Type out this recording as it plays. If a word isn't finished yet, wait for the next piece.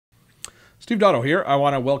Steve Dotto here. I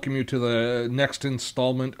want to welcome you to the next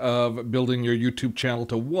installment of building your YouTube channel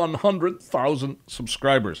to 100,000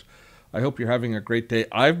 subscribers. I hope you're having a great day.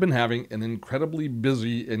 I've been having an incredibly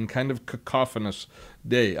busy and kind of cacophonous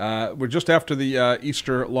day. We're just after the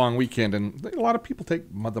Easter long weekend, and a lot of people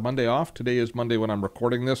take the Monday off. Today is Monday when I'm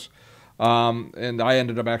recording this. And I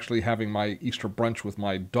ended up actually having my Easter brunch with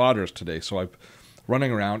my daughters today. So I'm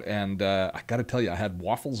running around, and I got to tell you, I had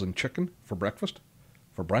waffles and chicken for breakfast.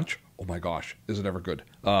 For brunch? Oh my gosh, is it ever good?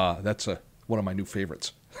 That's one of my new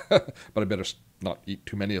favorites. But I better not eat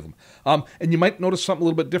too many of them. And you might notice something a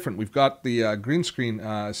little bit different. We've got the green screen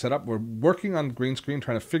set up. We're working on green screen,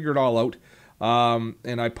 trying to figure it all out.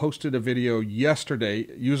 And I posted a video yesterday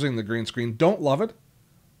using the green screen. Don't love it,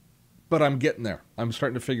 but I'm getting there. I'm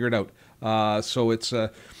starting to figure it out. So it's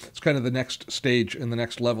kind of the next stage and the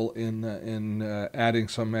next level in adding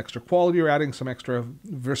some extra quality or adding some extra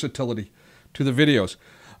versatility to the videos.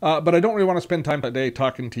 But I don't really want to spend time today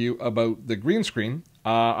talking to you about the green screen.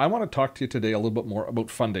 I want to talk to you today a little bit more about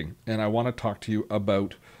funding, and I want to talk to you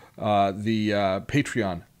about the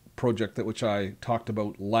Patrion project which I talked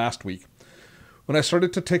about last week, when I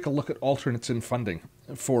started to take a look at alternates in funding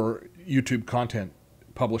for YouTube content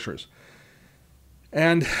publishers.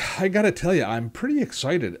 And I got to tell you, I'm pretty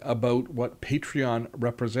excited about what Patrion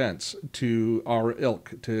represents to our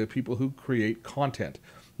ilk, to people who create content.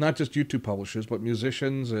 Not just YouTube publishers, but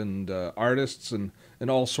musicians and artists and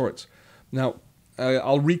all sorts. Now,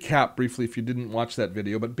 I'll recap briefly if you didn't watch that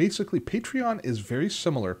video, but basically Patreon is very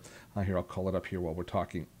similar. Here, I'll call it up here while we're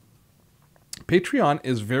talking. Patreon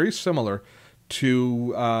is very similar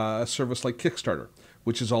to a service like Kickstarter,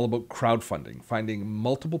 which is all about crowdfunding, finding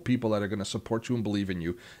multiple people that are going to support you and believe in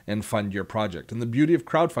you and fund your project. And the beauty of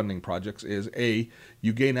crowdfunding projects is, A,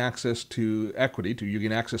 you gain access to equity, you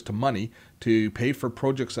gain access to money to pay for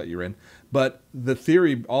projects that you're in. But the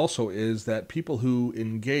theory also is that people who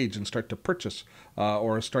engage and start to purchase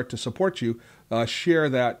or start to support you share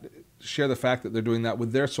the fact that they're doing that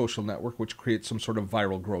with their social network, which creates some sort of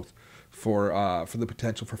viral growth for the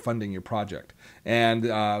potential for funding your project. And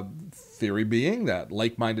theory being that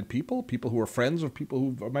like-minded people who are friends of people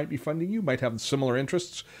who might be funding you, might have similar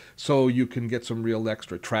interests, so you can get some real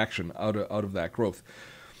extra traction out of that growth.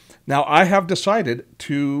 Now, I have decided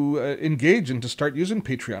to engage and to start using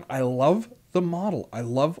Patreon. I love the model. I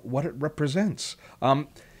love what it represents.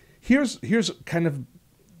 Here's kind of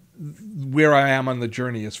where I am on the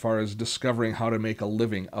journey as far as discovering how to make a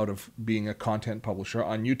living out of being a content publisher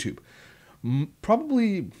on YouTube.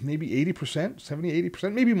 Probably maybe 80%, 70,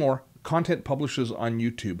 80%, maybe more, content publishers on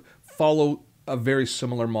YouTube follow a very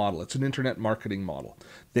similar model. It's an internet marketing model.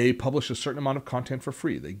 They publish a certain amount of content for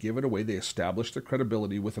free. They give it away. They establish their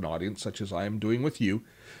credibility with an audience, such as I am doing with you.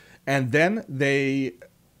 And then they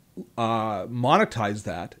monetize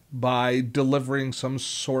that by delivering some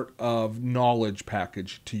sort of knowledge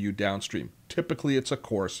package to you downstream. Typically it's a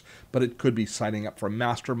course, but it could be signing up for a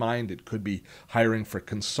mastermind, it could be hiring for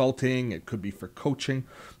consulting, it could be for coaching.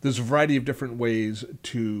 There's a variety of different ways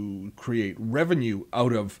to create revenue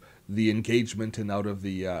out of the engagement and out of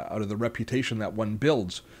the reputation that one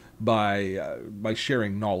builds by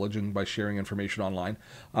sharing knowledge and by sharing information online.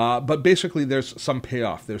 But basically there's some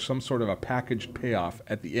payoff. There's some sort of a packaged payoff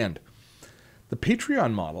at the end. The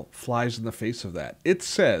Patreon model flies in the face of that. It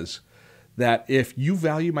says that if you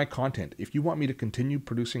value my content, if you want me to continue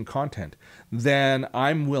producing content, then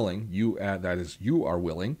I'm willing, you are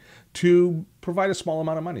willing, to provide a small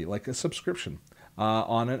amount of money, like a subscription,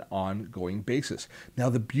 on an ongoing basis. Now,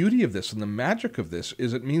 the beauty of this and the magic of this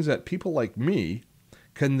is it means that people like me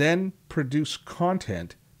can then produce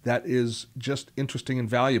content that is just interesting and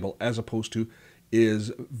valuable, as opposed to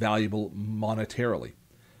is valuable monetarily.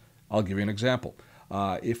 I'll give you an example.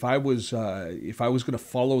 If I was going to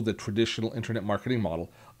follow the traditional internet marketing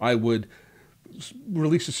model, I would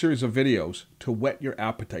release a series of videos to whet your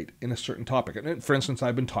appetite in a certain topic. And for instance,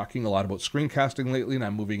 I've been talking a lot about screencasting lately, and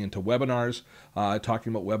I'm moving into webinars,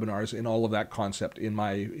 talking about webinars and all of that concept in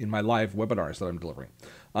my live webinars that I'm delivering.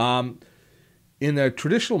 In a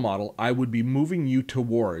traditional model, I would be moving you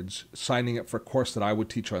towards signing up for a course that I would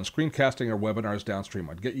teach on screencasting or webinars downstream.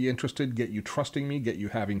 I'd get you interested, get you trusting me, get you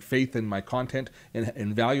having faith in my content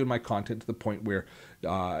and value in my content to the point where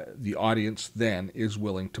the audience then is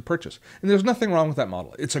willing to purchase. And there's nothing wrong with that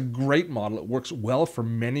model. It's a great model. It works well for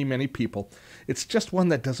many, many people. It's just one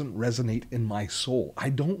that doesn't resonate in my soul. I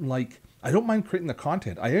don't mind creating the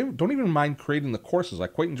content. I don't even mind creating the courses. I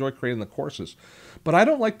quite enjoy creating the courses. But I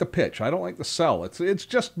don't like the pitch. I don't like the sell. It's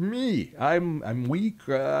just me. I'm weak.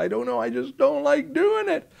 I don't know. I just don't like doing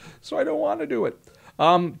it. So I don't want to do it.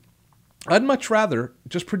 I'd much rather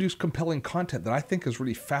just produce compelling content that I think is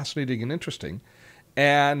really fascinating and interesting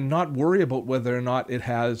and not worry about whether or not it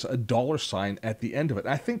has a dollar sign at the end of it.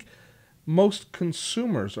 I think most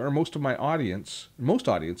consumers or most of my audience, most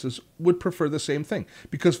audiences would prefer the same thing.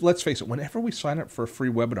 Because let's face it, whenever we sign up for a free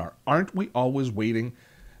webinar, aren't we always waiting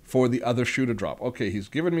for the other shoe to drop? Okay, he's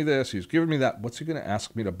given me this, he's given me that. What's he going to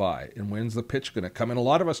ask me to buy? And when's the pitch going to come? And a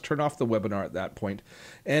lot of us turn off the webinar at that point.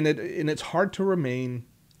 And it's hard to remain,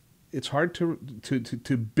 it's hard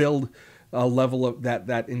to build a level of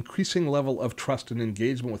that increasing level of trust and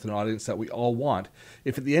engagement with an audience that we all want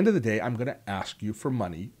if at the end of the day I'm going to ask you for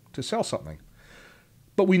money to sell something.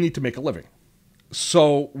 But we need to make a living.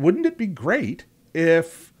 So wouldn't it be great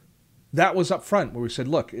if that was up front, where we said,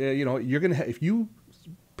 look, you're going to if you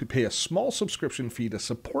pay a small subscription fee to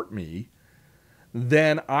support me,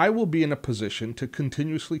 then I will be in a position to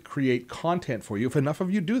continuously create content for you. If enough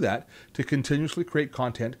of you do that, to continuously create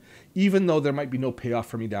content, even though there might be no payoff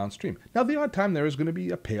for me downstream. Now, the odd time there is going to be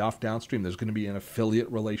a payoff downstream. There's going to be an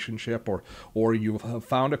affiliate relationship, or you have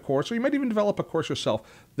found a course, or you might even develop a course yourself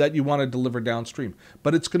that you want to deliver downstream.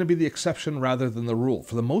 But it's going to be the exception rather than the rule.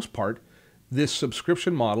 For the most part, this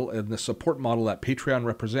subscription model and the support model that Patreon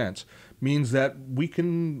represents means that we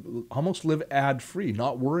can almost live ad-free,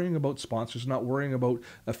 not worrying about sponsors, not worrying about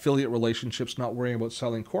affiliate relationships, not worrying about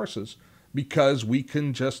selling courses, because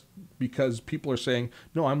people are saying,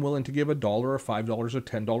 no, I'm willing to give $1 or $5 or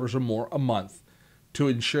 $10 or more a month to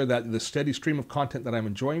ensure that the steady stream of content that I'm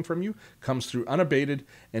enjoying from you comes through unabated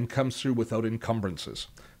and comes through without encumbrances.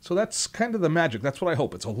 So that's kind of the magic. That's what I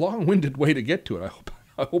hope. It's a long-winded way to get to it.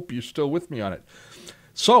 I hope you're still with me on it.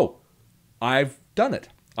 So I've done it.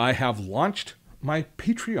 I have launched my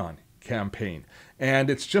Patreon campaign, and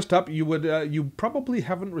it's just up. You probably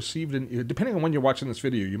haven't received depending on when you're watching this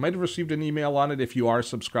video, you might have received an email on it if you are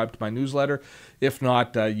subscribed to my newsletter. If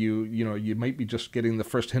not, you might be just getting the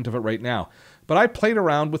first hint of it right now. But I played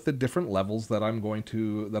around with the different levels that I'm going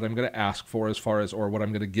to ask for or what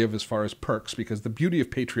I'm going to give as far as perks, because the beauty of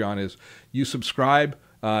Patreon is you subscribe.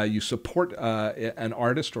 You support an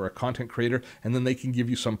artist or a content creator, and then they can give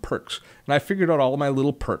you some perks. And I figured out all of my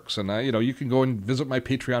little perks. And you can go and visit my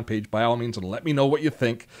Patreon page by all means and let me know what you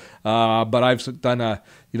think. But I've done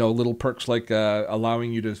little perks like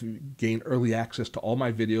allowing you to gain early access to all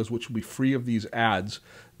my videos, which will be free of these ads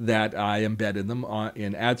that I embed in them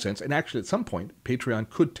in AdSense. And actually, at some point,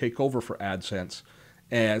 Patreon could take over for AdSense.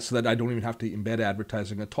 So that I don't even have to embed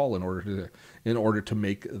advertising at all in order to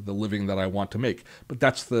make the living that I want to make. But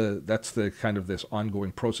that's the kind of this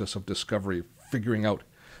ongoing process of discovery, figuring out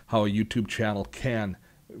how a YouTube channel can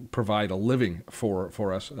provide a living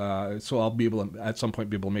for us. So I'll be able to, at some point,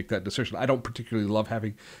 be able to make that decision. I don't particularly love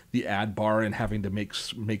having the ad bar and having to make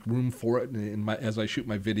room for it as I shoot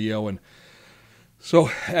my video. And so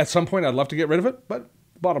at some point, I'd love to get rid of it, but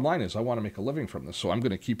bottom line is I want to make a living from this, so I'm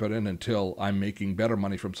going to keep it in until I'm making better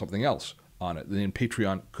money from something else on it. Then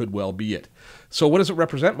Patreon could well be it. So what does it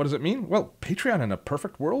represent? What does it mean? Well, Patreon in a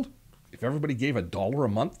perfect world, if everybody gave $1 a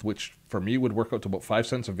month, which for me would work out to about 5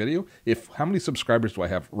 cents a video, how many subscribers do I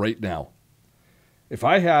have right now? If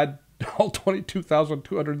I had all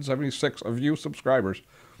 22,276 of you subscribers,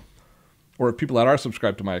 or people that are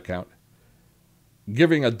subscribed to my account,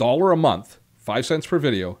 giving $1 a month, 5 cents per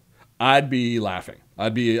video, I'd be laughing.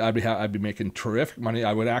 I'd be making terrific money.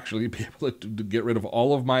 I would actually be able to get rid of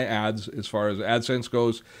all of my ads as far as AdSense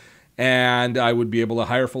goes, and I would be able to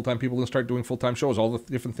hire full-time people and start doing full-time shows, all the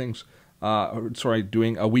different things.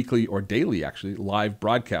 Doing a weekly or daily, actually, live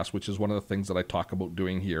broadcast, which is one of the things that I talk about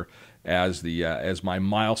doing here as my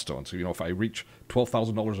milestone. So, if I reach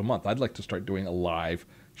 $12,000 a month, I'd like to start doing a live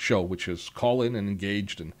show, which is call in and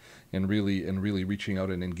engaged and really reaching out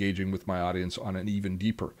and engaging with my audience on an even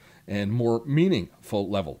deeper and more meaningful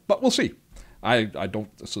level. But we'll see. I don't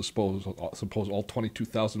suppose all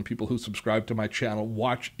 22,000 people who subscribe to my channel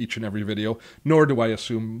watch each and every video, nor do I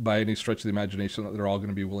assume by any stretch of the imagination that they're all going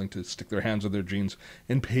to be willing to stick their hands in their jeans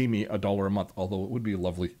and pay me $1 a month, although it would be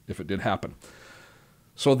lovely if it did happen.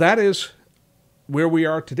 So that is where we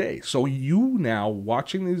are today. So you now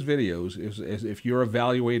watching these videos is if you're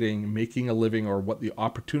evaluating making a living or what the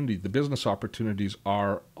business opportunities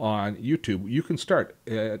are on YouTube, you can start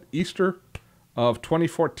at Easter of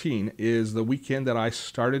 2014 is the weekend that I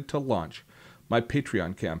started to launch my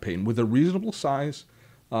Patreon campaign with a reasonable size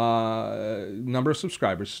number of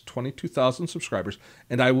subscribers, 22,000 subscribers,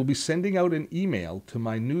 and I will be sending out an email to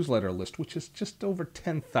my newsletter list, which is just over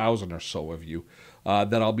 10,000 or so of you,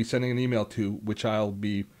 that I'll be sending an email to, which I'll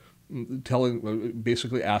be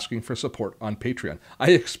basically asking for support on Patreon.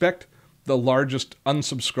 I expect the largest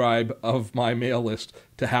unsubscribe of my mail list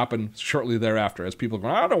to happen shortly thereafter, as people go,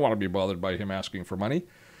 I don't want to be bothered by him asking for money.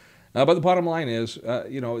 But the bottom line is,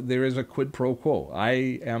 there is a quid pro quo.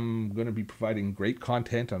 I am going to be providing great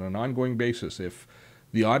content on an ongoing basis. If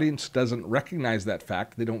the audience doesn't recognize that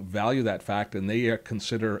fact, they don't value that fact, and they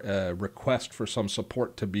consider a request for some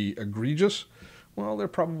support to be egregious, well, they're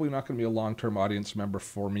probably not going to be a long-term audience member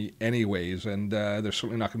for me anyways, and they're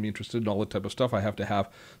certainly not going to be interested in all the type of stuff I have to have.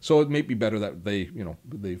 So it may be better that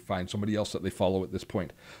they find somebody else that they follow at this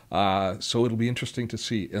point. So it'll be interesting to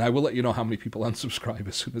see, and I will let you know how many people unsubscribe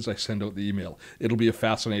as soon as I send out the email. It'll be a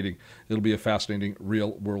fascinating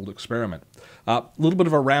real-world experiment. A little bit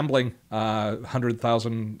of a rambling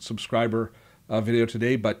 100,000 subscriber video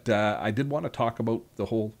today, but I did want to talk about the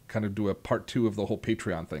whole, kind of do a part 2 of the whole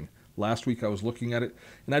Patreon thing. Last week I was looking at it,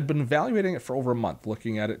 and I'd been evaluating it for over a month,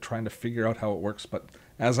 looking at it, trying to figure out how it works. But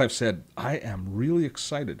as I've said, I am really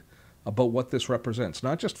excited about what this represents,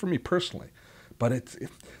 not just for me personally, but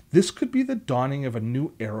this could be the dawning of a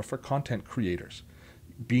new era for content creators.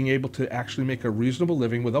 Being able to actually make a reasonable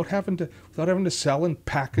living without having to sell and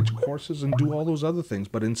package courses and do all those other things,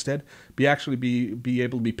 but instead be able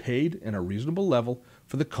to be paid in a reasonable level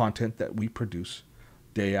for the content that we produce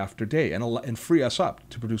day after day, and free us up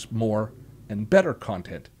to produce more and better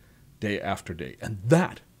content day after day. And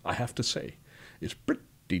that, I have to say, is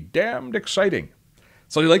pretty damned exciting.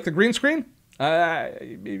 So you like the green screen? Check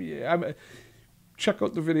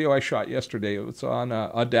out the video I shot yesterday. It's on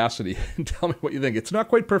Audacity, and tell me what you think. It's not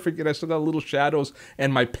quite perfect yet. I still got little shadows,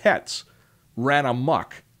 and my pets ran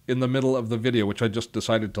amok in the middle of the video, which I just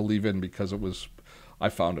decided to leave in because I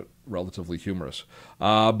found it relatively humorous.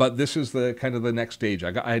 But this is the kind of the next stage.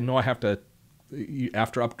 I know I have to,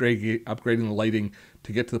 after upgrading the lighting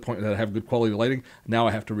to get to the point that I have good quality lighting, now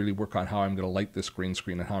I have to really work on how I'm going to light this green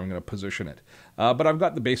screen and how I'm going to position it. But I've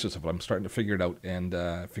got the basis of it. I'm starting to figure it out and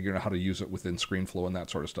figuring out how to use it within ScreenFlow and that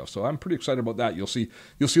sort of stuff. So I'm pretty excited about that. You'll see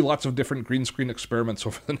lots of different green screen experiments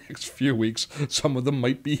over the next few weeks. Some of them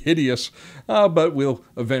might be hideous, but we'll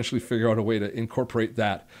eventually figure out a way to incorporate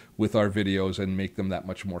that with our videos and make them that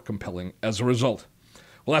much more compelling as a result.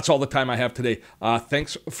 Well, that's all the time I have today.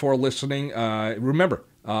 Thanks for listening. Remember,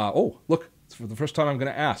 look, for the first time I'm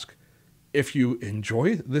going to ask, if you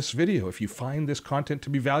enjoy this video, if you find this content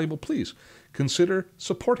to be valuable, please consider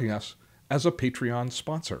supporting us as a Patreon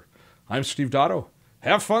sponsor. I'm Steve Dotto.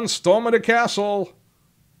 Have fun storming the castle.